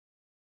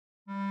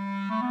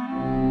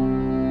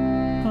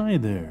Hi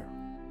there.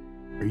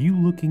 Are you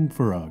looking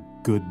for a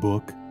good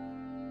book?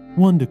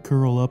 One to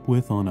curl up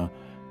with on a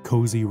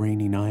cozy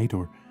rainy night,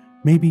 or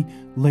maybe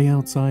lay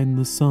outside in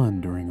the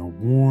sun during a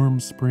warm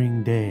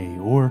spring day,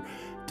 or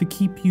to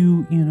keep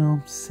you,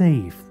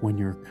 safe when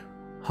you're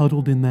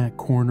huddled in that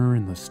corner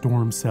in the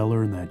storm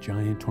cellar and that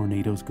giant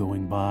tornado's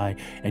going by,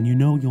 and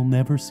you'll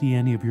never see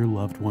any of your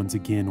loved ones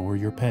again or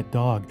your pet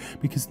dog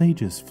because they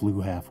just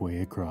flew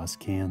halfway across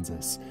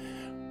Kansas.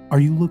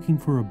 Are you looking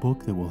for a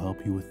book that will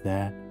help you with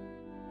that?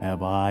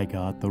 Have I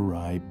got the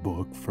right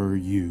book for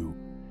you?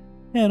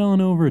 Head on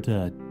over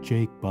to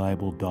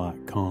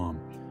jakebible.com.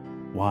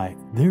 Why,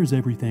 there's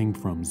everything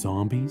from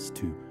zombies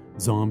to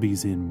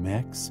zombies in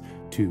mechs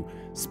to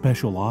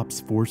special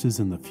ops forces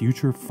in the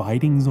future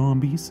fighting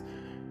zombies.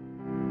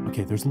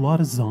 Okay, there's a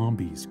lot of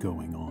zombies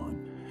going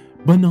on.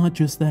 But not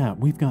just that.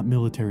 We've got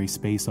military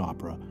space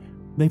opera.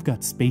 They've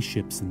got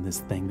spaceships in this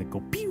thing that go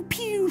pew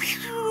pew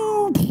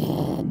shoo.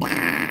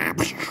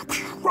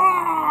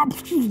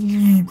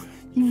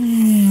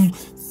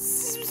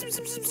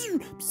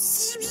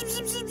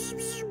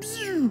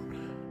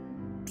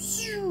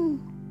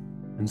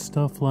 And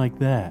stuff like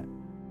that.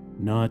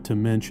 Not to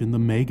mention the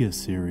mega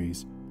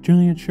series.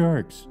 Giant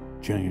sharks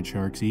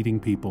eating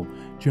people,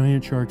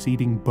 giant sharks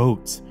eating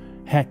boats.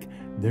 Heck,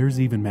 there's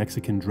even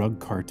Mexican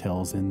drug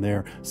cartels in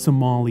there,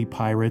 Somali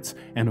pirates,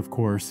 and of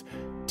course,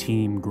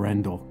 Team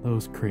Grendel,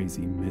 those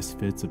crazy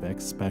misfits of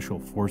ex-special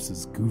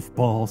forces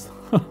goofballs.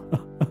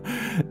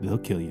 They'll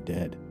kill you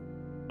dead.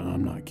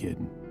 I'm not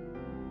kidding.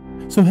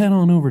 So head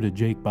on over to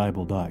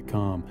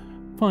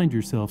jakebible.com, find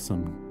yourself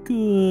some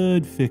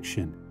good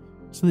fiction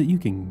so that you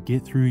can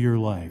get through your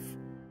life.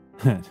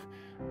 That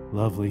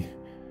lovely,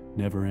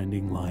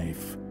 never-ending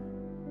life.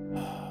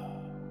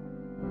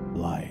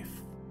 Life.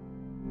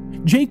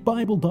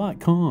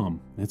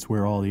 jakebible.com. That's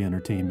where all the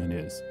entertainment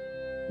is.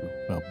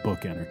 Well,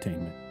 book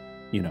entertainment,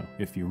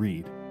 if you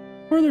read.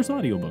 Or there's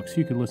audiobooks.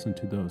 You can listen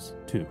to those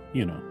too.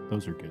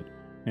 Those are good.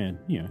 And,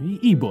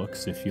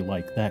 ebooks if you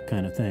like that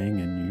kind of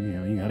thing.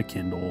 And, you got a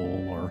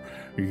Kindle or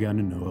you got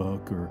a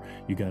Nook or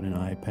you got an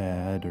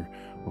iPad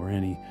or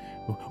any.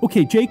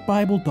 Okay,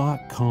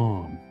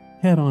 jakebible.com.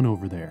 Head on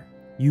over there.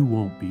 You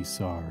won't be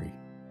sorry.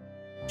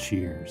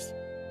 Cheers.